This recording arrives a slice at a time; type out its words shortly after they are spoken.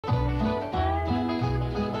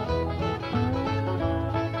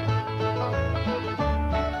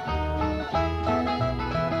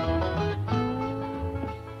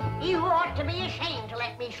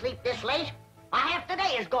me sleep this late. My half the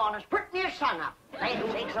day is gone as pretty near sunup. Land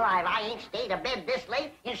sakes alive, I ain't stayed abed this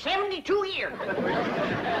late in 72 years.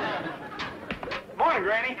 Morning,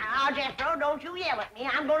 Granny. Now, Jethro, don't you yell at me.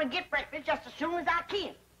 I'm going to get breakfast just as soon as I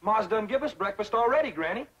can. Ma's done give us breakfast already,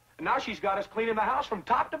 Granny. And now she's got us cleaning the house from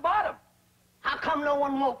top to bottom. How come no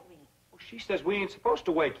one woke me? Well, she says we ain't supposed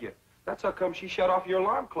to wake you. That's how come she shut off your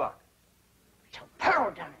alarm clock. So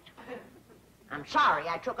Pearl done it. I'm sorry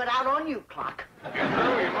I took it out on you, Clock.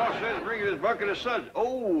 Jethro, your ma says bring you this bucket of suds.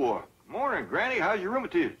 Oh, morning, Granny. How's your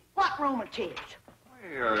rheumatiz? What rheumatiz?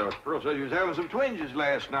 Well, Pearl says you was having some twinges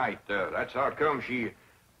last night. That's how come she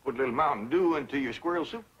put a little Mountain Dew into your squirrel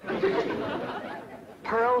soup.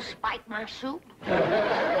 Pearl spiked my soup?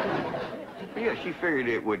 Yeah, she figured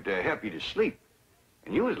it would help you to sleep.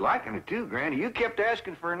 And you was liking it, too, Granny. You kept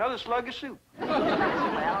asking for another slug of soup.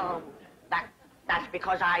 Well, that's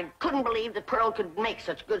because I couldn't believe that Pearl could make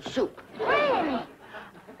such good soup. Granny,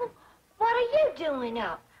 what are you doing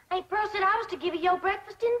up? Ain't Pearl said I was to give you your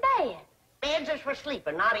breakfast in bed. Beds is for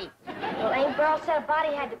sleeping, not eating. Well, ain't Pearl said a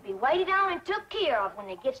body had to be waited on and took care of when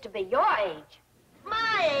it gets to be your age?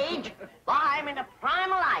 My age? Why, I'm in the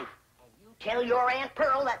prime of life. And you tell your Aunt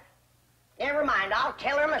Pearl that... Never mind, I'll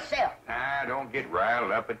tell her myself. Ah, don't get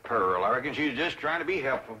riled up at Pearl. I reckon she's just trying to be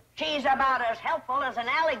helpful. She's about as helpful as an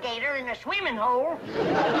alligator in a swimming hole.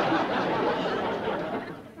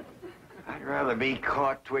 I'd rather be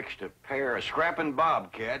caught twixt a pair of scrapping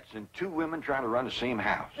bobcats than two women trying to run the same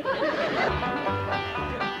house.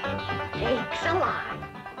 Sakes alive.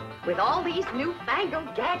 With all these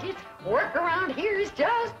newfangled gadgets, work around here is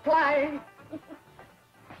just plain.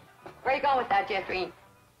 Where you going with that, Jeffrey?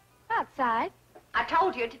 Outside. I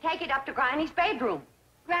told you to take it up to Granny's bedroom.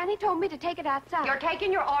 Granny told me to take it outside. You're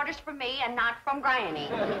taking your orders from me and not from Granny.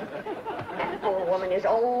 That poor woman is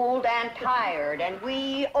old and tired, and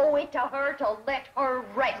we owe it to her to let her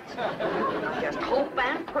rest. I just hope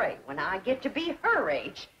and pray when I get to be her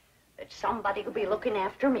age that somebody will be looking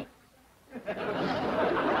after me.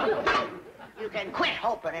 You can quit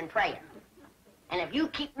hoping and praying. And if you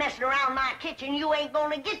keep messing around my kitchen, you ain't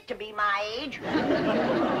gonna get to be my age.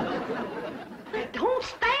 Don't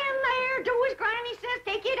stand there. Do as Granny says.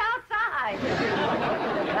 Take it outside.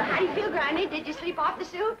 How do you feel, Granny? Did you sleep off the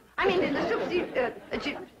soup? I mean, did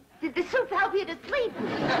the soup help you to sleep?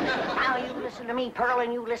 Now, you listen to me, Pearl,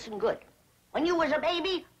 and you listen good. When you was a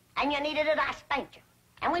baby and you needed it, I spanked you.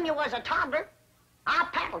 And when you was a toddler, I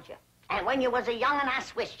paddled you. And when you was a young'un, I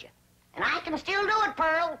swished you. And I can still do it,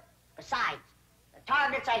 Pearl. Besides, the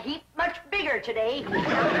target's a heap much bigger today.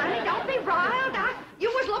 Honey, don't be riled. You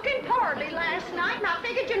was looking poorly last night, and I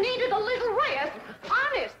figured you needed a little rest.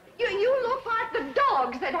 Honest, you look like the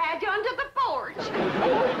dogs that had you under the porch.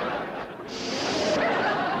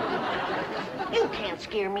 You can't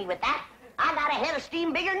scare me with that. I got a head of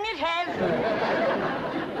steam bigger than it has.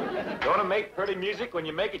 Gonna make pretty music when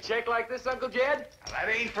you make it shake like this, Uncle Jed? That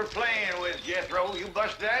ain't for playing with, Jethro. You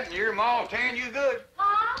bust that and your ma'll tan you good.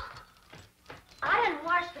 Pa, I didn't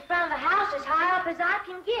wash the front of the house as high up as I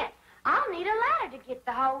can get. I'll need a ladder to get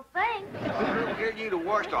the whole thing. Get you to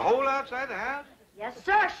wash the whole outside the house? Yes,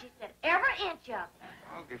 sir. She said every inch of it.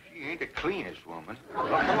 Well, if she ain't the cleanest woman. Well,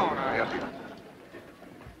 come on, I'll help you.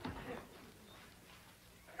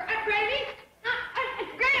 Granny?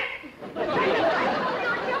 Granny!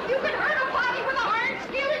 You can hurt a body with an iron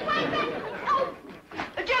skillet like that? Oh,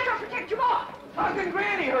 Jethro, protect your boy. How can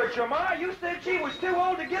Granny hurt you, Ma? You said she was too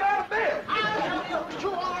old to get out of bed. I was too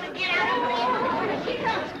old to get out of bed. She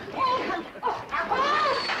comes. Oh. I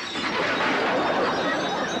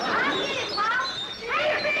get it, Pop. Hey,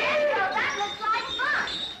 Jethro, that looks like fun.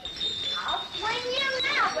 I'll swing you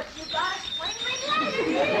now, but you gotta swing me later.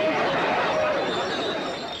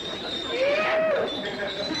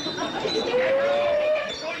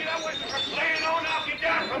 Told you that wasn't for playing on. I'll get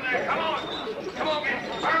down from there. Come on. Come on, get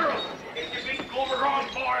Pearl. Get your big overgrown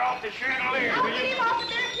boy off the chandelier. I'll get him off of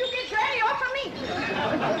there if you get Granny off of me.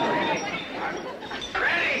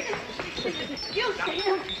 Granny! You see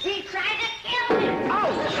him? He tried to kill me.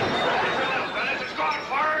 Oh! This has gone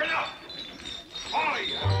far enough. All of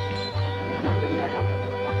you.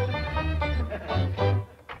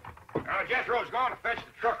 Now, Jethro's gone to fetch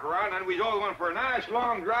the truck around, and we's all going for a nice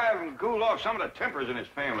long drive and cool off some of the tempers in his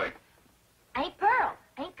family. Ain't Pearl?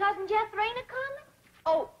 Ain't Cousin Jethrina coming?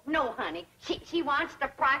 Oh, no, honey. She wants to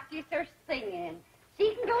practice her singing.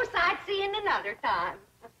 She can go sightseeing another time.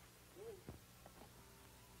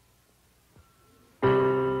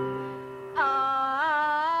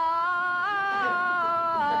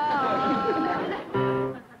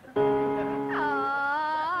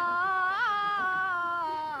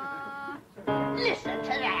 Listen to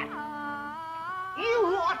that. You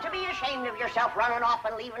yourself running off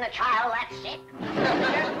and leaving a child that sick?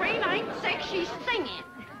 Catherine ain't sick, she's singing.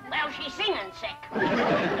 Well, she's singing sick. For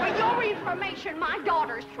your information, my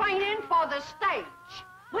daughter's training for the stage.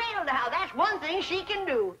 Well, now, that's one thing she can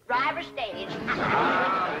do, drive a stage. This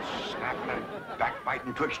snapping and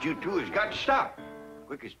backbiting twixt you two has got to stop.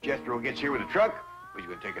 Quick as Jethro gets here with a truck, we're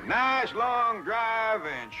going to take a nice long drive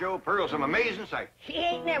and show Pearl some amazing sights. She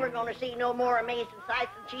ain't never gonna see no more amazing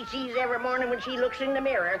sights than she sees every morning when she looks in the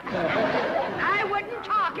mirror. I wouldn't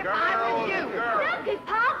talk if I was you. Look it,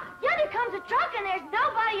 Pa. Yonder comes a truck and there's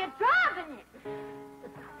nobody driving it.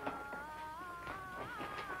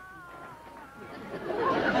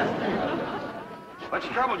 What's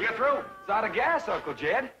the trouble, Jethro? It's out of gas, Uncle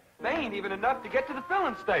Jed. They ain't even enough to get to the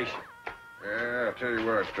filling station. Yeah, I'll tell you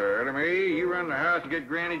what, Ellie Mae, you run the house and get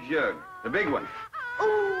Granny's jug. The big one.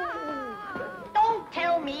 Ooh, don't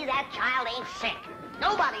tell me that child ain't sick.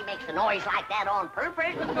 Nobody makes a noise like that on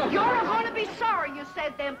purpose. You're going to be sorry you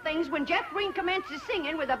said them things when Jeff Green commences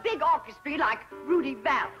singing with a big orchestra like Rudy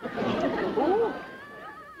Valley. Who?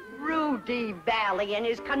 Rudy Valley and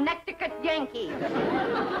his Connecticut Yankees.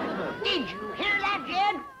 Did you hear that,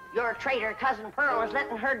 Jed? Your traitor cousin Pearl is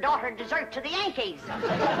letting her daughter desert to the Yankees.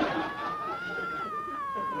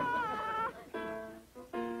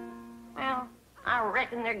 Well, I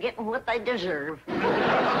reckon they're getting what they deserve.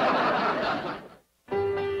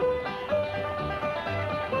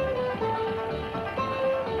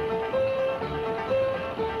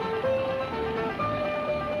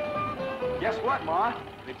 Guess what, Ma?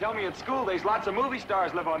 They tell me at school there's lots of movie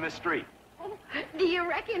stars live on this street. Do you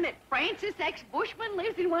reckon that Francis X. Bushman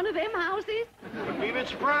lives in one of them houses? Wouldn't be a bit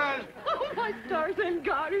surprised. Oh, my stars and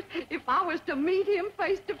garters. If I was to meet him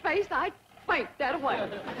face to face, I'd faint that away.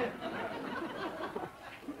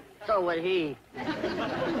 So would he.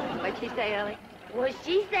 What'd she say, Ellie? Well,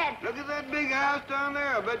 she said, Look at that big house down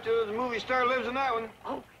there. I bet you the movie star lives in that one.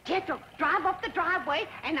 Oh, Jethro, drive up the driveway,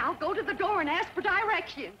 and I'll go to the door and ask for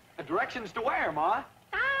directions. Directions to where, Ma?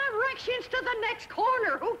 Directions to the next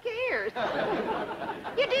corner. Who cares?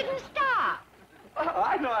 You didn't stop.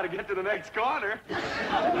 I know how to get to the next corner.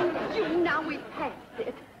 Now we passed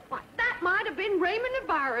it. Why, that might have been Raymond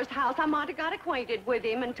Navarro's house. I might have got acquainted with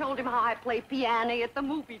him and told him how I play piano at the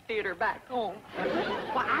movie theater back home.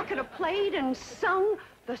 Why, I could have played and sung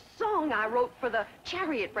the song I wrote for the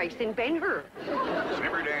chariot race in Ben-Hur.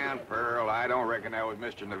 Simmer down, Pearl. I don't reckon that was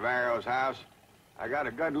Mr. Navarro's house. I got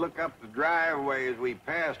a good look up the driveway as we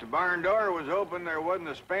passed. The barn door was open. There wasn't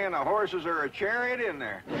a span of horses or a chariot in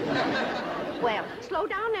there. Well, slow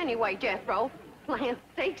down anyway, Jethro. Land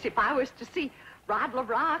sakes, if I was to see Rod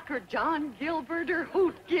LaRock or John Gilbert or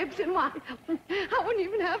Hoot Gibson, why, I wouldn't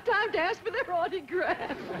even have time to ask for their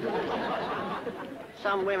autograph.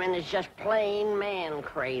 Some women is just plain man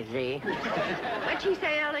crazy. What'd she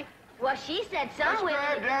say, Ellie? well, she said Let's some women...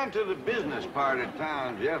 drive down to the business part of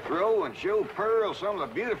town, Jethro, and show Pearl some of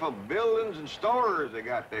the beautiful buildings and stores they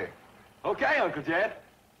got there. Okay, Uncle Jed.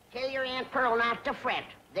 Tell your Aunt Pearl not to fret.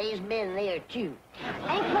 They's men there, too.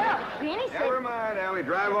 Hey, Pearl, Granny said... Never mind, Allie.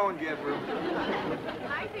 Drive on, Jethro.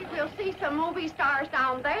 I think we'll see some movie stars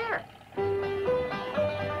down there.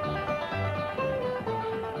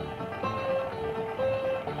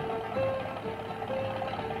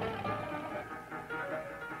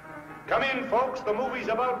 Come in, folks. The movie's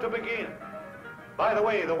about to begin. By the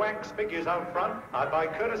way, the wax figures out front are by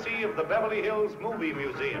courtesy of the Beverly Hills Movie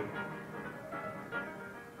Museum.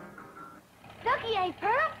 Looky, Aunt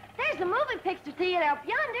Pearl, there's the movie picture theater up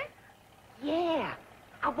yonder. Yeah.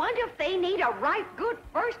 I wonder if they need a right good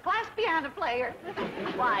first-class piano player.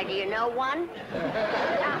 Why, do you know one?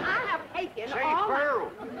 Now, I have taken Say, all my...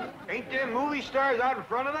 Pearl, ain't them movie stars out in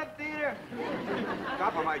front of that theater?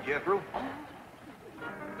 Stop 'em, my Jethro.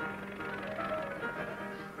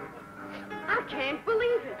 I can't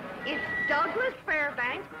believe it. It's Douglas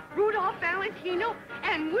Fairbanks, Rudolph Valentino,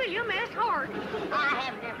 and William S. Hart. I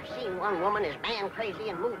have never seen one woman as man crazy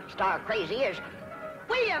and movie star crazy as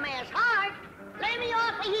William S. Hart. Lay me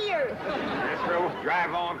off of here. Jethro,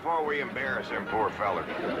 drive on before we embarrass them poor fellers.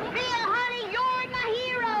 Bill, honey, you're my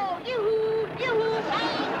hero. Yoo-hoo, yoo-hoo,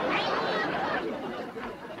 bang, bang.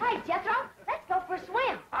 Hey, Jethro, let's go for a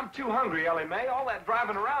swim. I'm too hungry, Ellie Mae. All that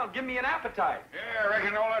driving around give me an appetite. Yeah, I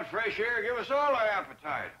reckon all that fresh air give us all an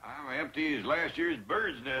appetite. I'm empty as last year's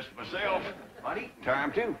bird's nest myself. But eating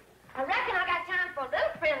time, too. I reckon I got time for a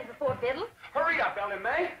little friend before Biddle. Hurry up, Ellie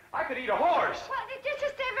Mae. I could eat a horse. Well,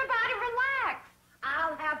 just everybody relax.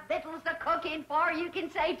 I'll have victuals to cook in for you can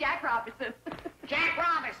say Jack Robinson. Jack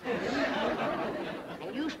Robinson.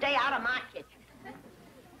 And you stay out of my kitchen.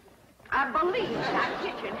 I believe that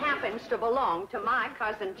kitchen happens to belong to my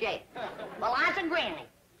cousin Jake. Well, I's a granny.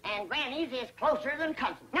 And Granny's is closer than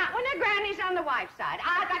cousins. Not when the granny's on the wife's side.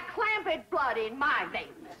 I got clamped blood in my veins.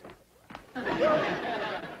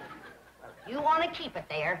 You want to keep it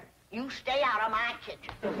there, you stay out of my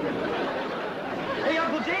kitchen. Hey,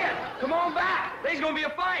 Uncle Jed, come on back. There's gonna be a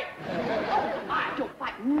fight. Oh, I don't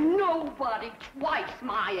fight nobody twice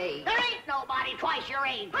my age. There ain't nobody twice your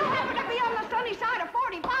age. I happen to be on the sunny side of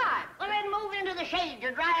 45. Well, then move into the shade.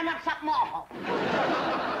 You're drying up something awful.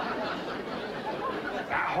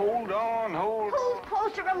 Now, hold on. Who's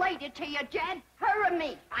closer related to you, Jed? Her or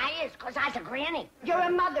me? I is, 'cause I's a granny. You're a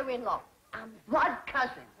mother-in-law. I'm blood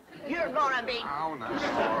cousin. You're gonna be... Oh, no,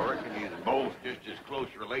 I reckon you're both just as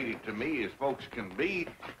close related to me as folks can be,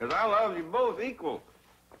 'cause I love you both equal.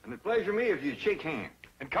 And it'd pleasure me if you'd shake hands.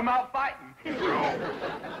 And come out fighting.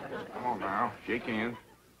 Come on now, shake hands.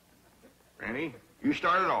 Granny, you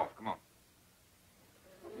start it off. Come on.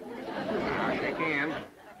 Now, shake hands.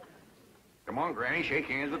 Come on, Granny, shake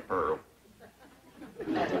hands with Pearl.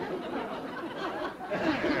 There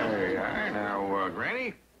you are. Now,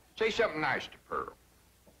 Granny, say something nice to Pearl.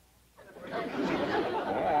 Go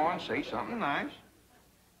on, say something nice.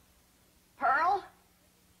 Pearl?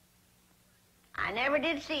 I never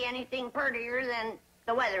did see anything prettier than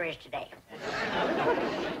the weather is today.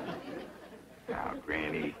 Now,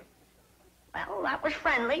 Granny. Well, that was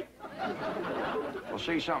friendly. Well,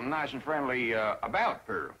 say something nice and friendly about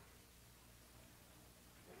Pearl.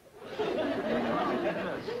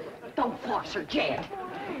 Don't force her, Jed.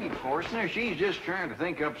 Hey, Forstner, she's just trying to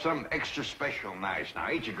think up something extra special nice now,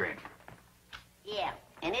 ain't you, Granny? Yeah,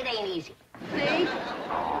 and it ain't easy. See?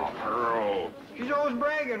 Oh, Pearl. She's always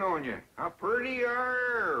bragging on you. How pretty you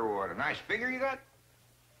are, or what, a nice figure you got?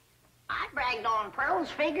 I bragged on Pearl's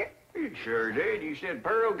figure. You sure did. You said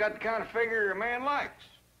Pearl got the kind of figure a man likes.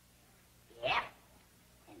 Yeah.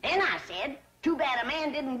 And then I said, too bad a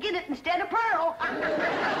man didn't get it instead of Pearl.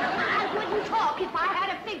 I wouldn't talk if I had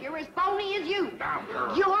a figure as bony as you. Now,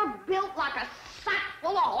 Pearl. You're built like a sack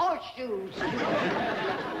full of horseshoes.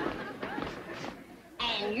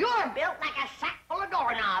 And you're built like a sack full of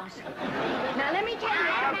doorknobs. Now, let me tell you.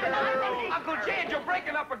 Uncle Jed, you're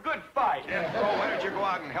breaking up a good fight. Oh, why don't you go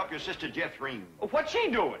out and help your sister Jethrine? What's she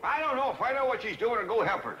doing? I don't know. If I know what she's doing, I'll go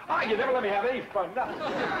help her. Ah, you never let me have any fun. No.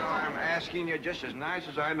 Now, I'm asking you just as nice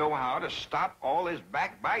as I know how to stop all this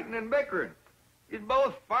backbiting and bickering. You're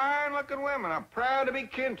both fine-looking women. I'm proud to be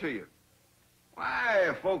kin to you. Why,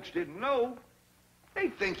 if folks didn't know,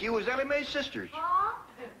 they'd think you was Ellie Mae's sisters.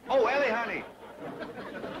 Oh, Ellie, honey.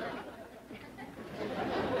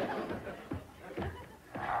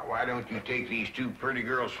 Now, why don't you take these two pretty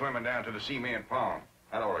girls swimming down to the cement pond?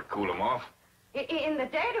 That ought to cool them off. In the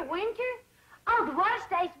dead of winter? Oh, the water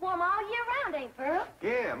stays warm all year round, ain't Pearl?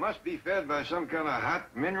 Yeah, must be fed by some kind of hot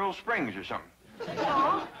mineral springs or something.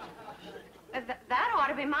 Oh, that ought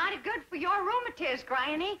to be mighty good for your rheumatiz,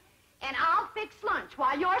 Granny. And I'll fix lunch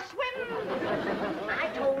while you're swimming. I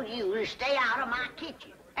told you to stay out of my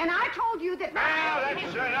kitchen. And I told you that... Now,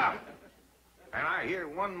 that's enough. And I hear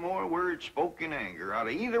one more word spoke in anger out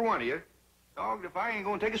of either one of you, dogged if I ain't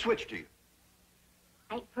gonna take a switch to you.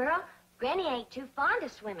 Ain't Pearl? Granny ain't too fond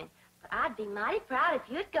of swimming, but I'd be mighty proud if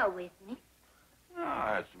you'd go with me.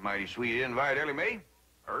 Oh, that's a mighty sweet invite, Ellie Mae.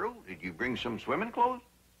 Earl, did you bring some swimming clothes?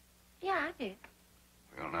 Yeah, I do.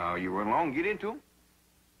 Well, now, you run along and get into them.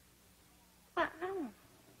 Well, I don't...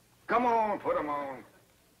 Come on, put them on.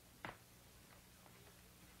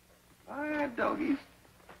 All right, doggies.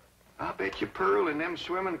 I bet you Pearl in them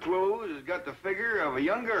swimming clothes has got the figure of a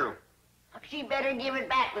young girl. She better give it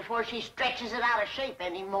back before she stretches it out of shape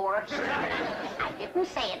anymore. I didn't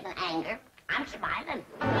say it in anger. I'm smiling.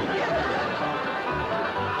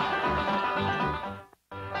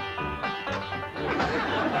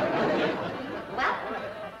 Well,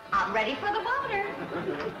 I'm ready for the water.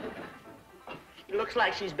 It looks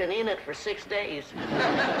like she's been in it for 6 days.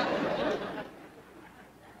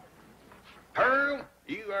 Pearl,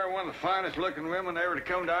 you are one of the finest looking women ever to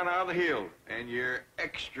come down out of the hill. And you're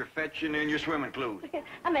extra fetching in your swimming clothes.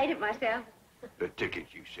 I made it myself. The ticket,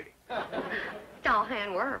 you say? It's all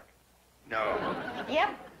handwork. No. Yep.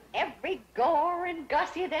 Every gore and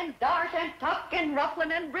gusset and dart and tuck and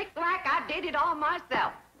ruffling and brick-rack, I did it all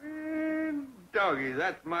myself. Doggy,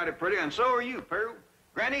 that's mighty pretty, and so are you, Pearl.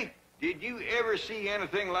 Granny, did you ever see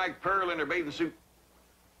anything like Pearl in her bathing suit?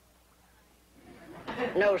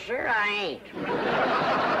 No, sir, I ain't. Well,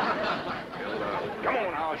 come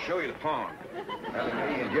on, I'll show you the pond. Ellie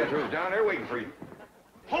Mae and Jethro's down there waiting for you.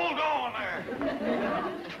 Hold on there.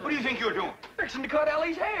 What do you think you're doing? Fixing to cut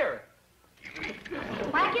Ellie's hair.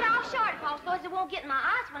 Whack it off short, Paul, so it won't get in my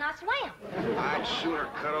eyes when I swim. I'd sooner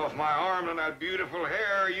cut off my arm than that beautiful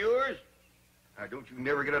hair of yours. Now, don't you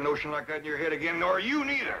never get a notion like that in your head again, nor you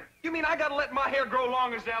neither. You mean I gotta let my hair grow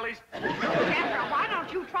long as Ellie's? Jethro, why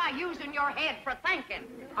don't you try using your head for thinking?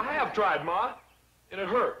 I have tried, Ma, and it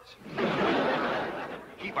hurts.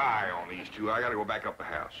 Keep an eye on these two. I gotta go back up the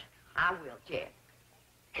house. I will, Jed.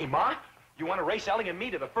 Hey, Ma, you want to race Ellie and me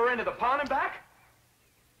to the fur end of the pond and back?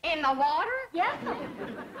 In the water? Yes, sir.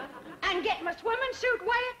 And get my swimming suit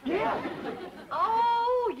wet? Yeah.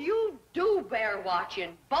 Oh, you do bear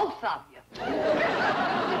watching, both of you. Is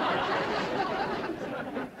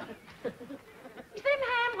them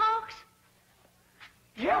ham hocks?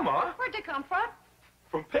 Yeah, Ma. Where'd they come from?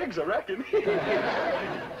 From pigs, I reckon.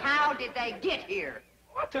 How did they get here?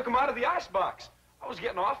 Well, I took them out of the icebox. I was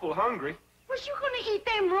getting awful hungry. Was you gonna eat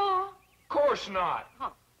them raw? Of course not. Huh.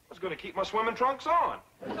 I was going to keep my swimming trunks on.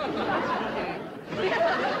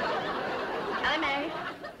 Hi, May.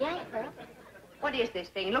 Yeah, Pearl. What is this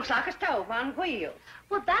thing? Looks like a stove on wheels.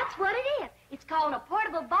 Well, that's what it is. It's called a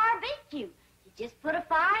portable barbecue. You just put a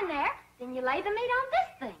fire in there, then you lay the meat on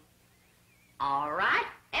this thing. All right.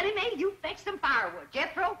 Eddie Mae, you fetch some firewood.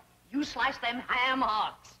 Jethro, you slice them ham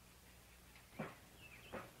hocks.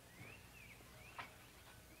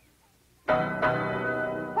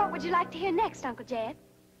 What would you like to hear next, Uncle Jed?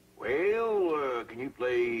 Well, can you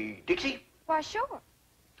play Dixie? Why, sure.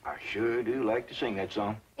 I sure do like to sing that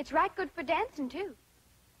song. It's right good for dancing, too.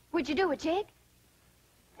 Would you do a jig?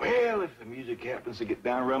 Well, if the music happens to get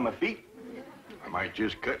down around my feet, I might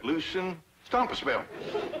just cut loose and stomp a spell.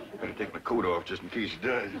 Better take my coat off just in case it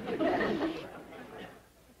does.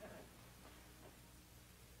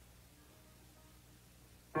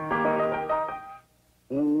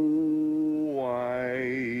 Oh,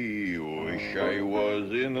 I wish I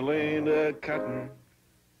was in the land of cotton.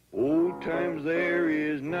 Old times there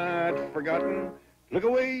is not forgotten. Look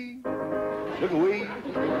away, look away,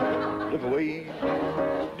 look away,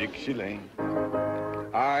 Dixieland.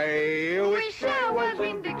 I wish I was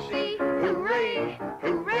in Dixie. Hooray,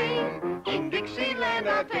 hooray. In Dixieland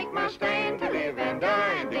I take my stand to live and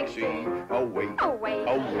die in Dixie. Away, Away,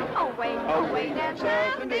 away, away, away down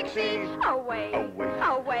south in Dixie. Away, away,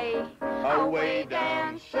 away, away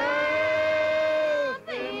down south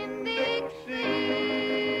in Dixie.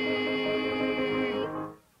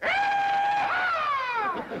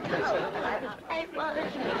 I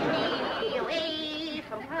was me away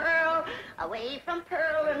from Pearl, away from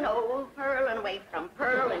Pearl and old Pearl, and away from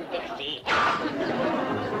Pearl and Dixie.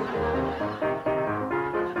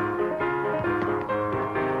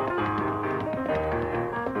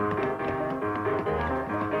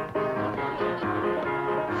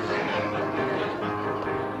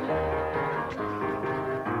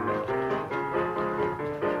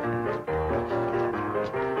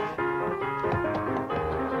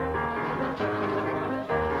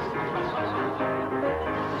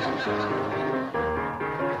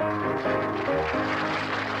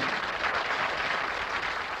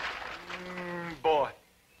 Boy,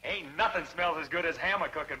 ain't nothing smells as good as ham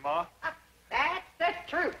a-cooking, Ma. That's the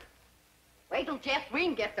truth. Wait till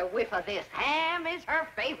Jethreen gets a whiff of this. Ham is her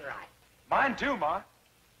favorite. Mine too, Ma.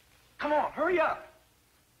 Come on, hurry up.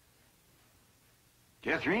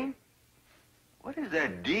 Jethreen, what is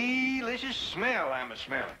that delicious smell I'm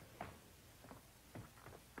a-smelling?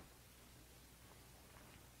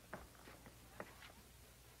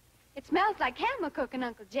 It smells like ham a-cooking,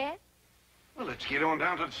 Uncle Jed. Well, let's get on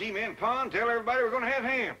down to the cement pond, tell everybody we're going to have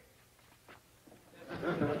ham.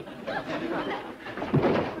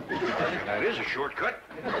 That is a shortcut.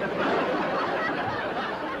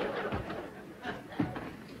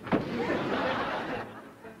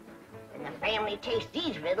 When the family tastes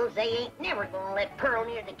these riddles, they ain't never gonna let Pearl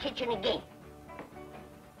near the kitchen again.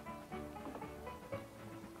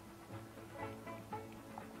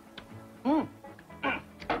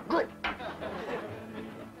 Good. Come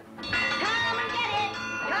and get it!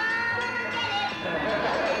 Come and get it!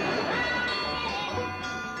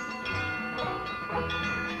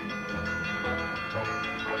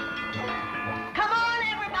 Come on,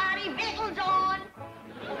 everybody! Victuals on!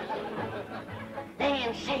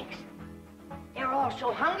 Land sakes! They're all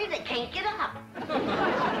so hungry they can't get up.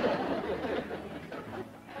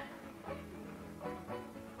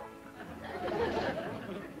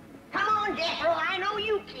 Come on, Jethro, I know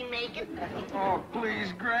you can make it. Oh,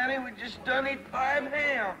 please, Granny, we just done eat 5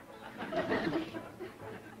 hams.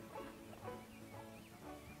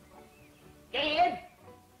 Dad?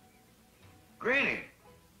 Granny,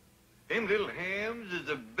 them little hams is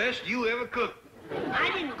the best you ever cooked. I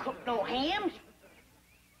didn't cook no hams.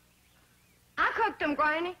 I cooked them,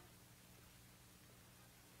 Granny.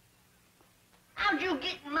 How'd you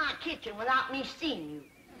get in my kitchen without me seeing you?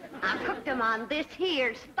 I cooked them on this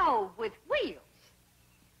here stove with wheels.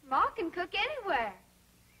 Ma can cook anywhere.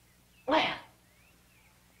 Well,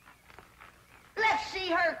 let's see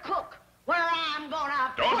her cook where I'm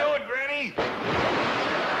gonna Don't put do it, Granny.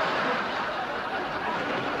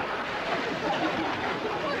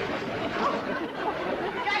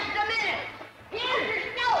 Just a minute. Here's your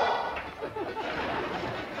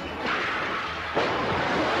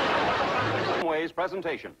stove. Ways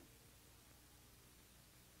presentation.